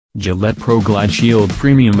Gillette ProGlide Shield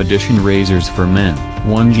Premium Edition Razors for Men,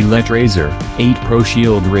 1 Gillette razor, 8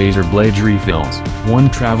 ProShield razor blade refills,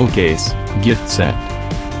 1 travel case, gift set.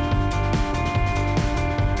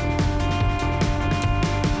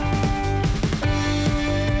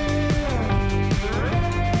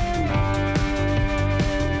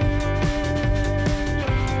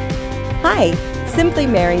 Hi, Simply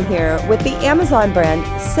Mary here with the Amazon brand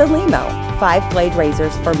Celimo 5-blade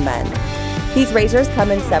razors for men. These razors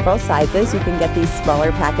come in several sizes. You can get these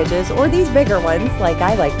smaller packages or these bigger ones like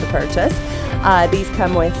I like to purchase. These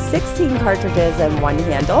come with 16 cartridges and 1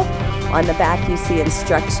 handle. On the back you see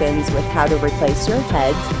instructions with how to replace your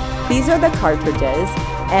heads. These are the cartridges,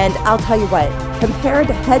 and I'll tell you what, compared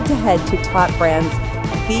head to head to top brands,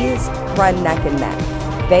 these run neck and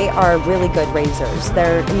neck. They are really good razors.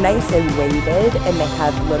 They're nice and weighted, and they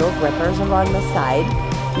have little grippers along the side.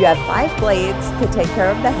 You have 5 blades to take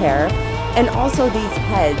care of the hair, and also these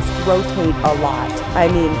heads rotate a lot. I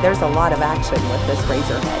mean, there's a lot of action with this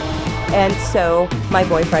razor head. And so my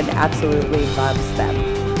boyfriend absolutely loves them.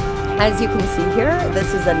 As you can see here,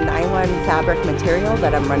 this is a nylon fabric material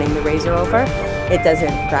that I'm running the razor over. It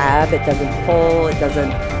doesn't grab, it doesn't pull, it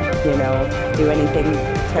doesn't, do anything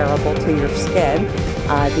terrible to your skin.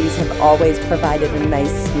 These have always provided a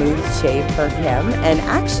nice smooth shave for him, and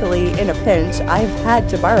actually in a pinch I've had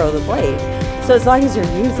to borrow the blade. So as long as you're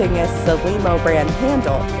using a Celimo brand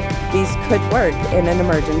handle, these could work in an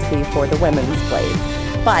emergency for the women's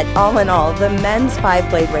blades. But all in all, the men's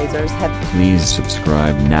 5-blade razors have... Please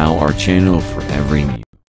subscribe now our channel for every new